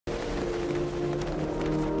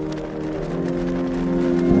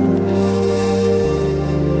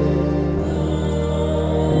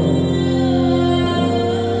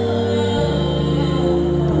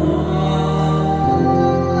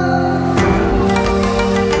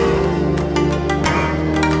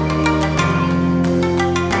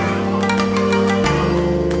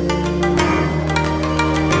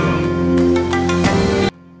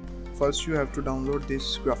first you have to download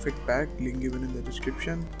this graphic pack, link given in the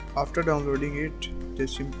description. After downloading it,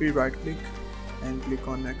 just simply right click and click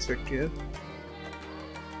on extract here.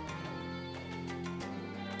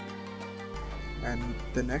 And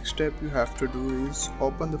the next step you have to do is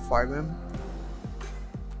open the FIveM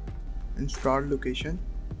install location,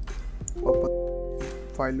 open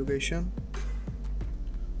file location,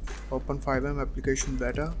 open FIveM application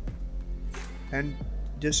beta, and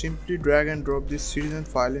just simply drag and drop this citizen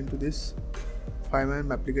file into this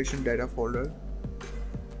FIveM application data folder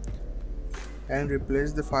and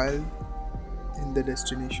replace the file in the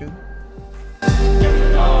destination.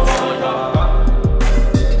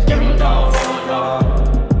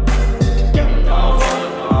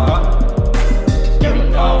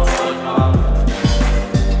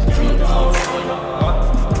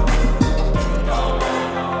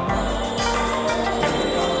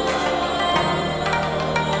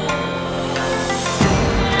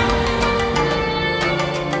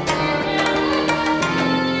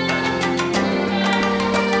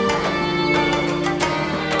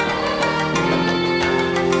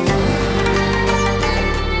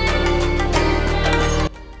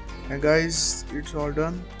 And guys, it's all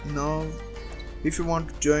done. Now if you want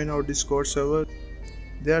to join our Discord server,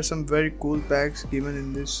 there are some very cool packs given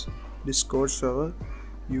in this Discord server.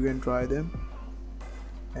 You can try them,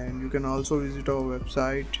 and you can also visit our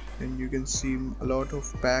website and you can see a lot of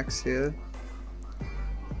packs here.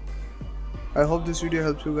 I hope this video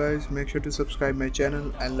helps you guys. Make sure to subscribe my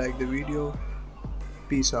channel and like the video.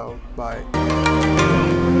 Peace out.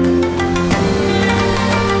 Bye.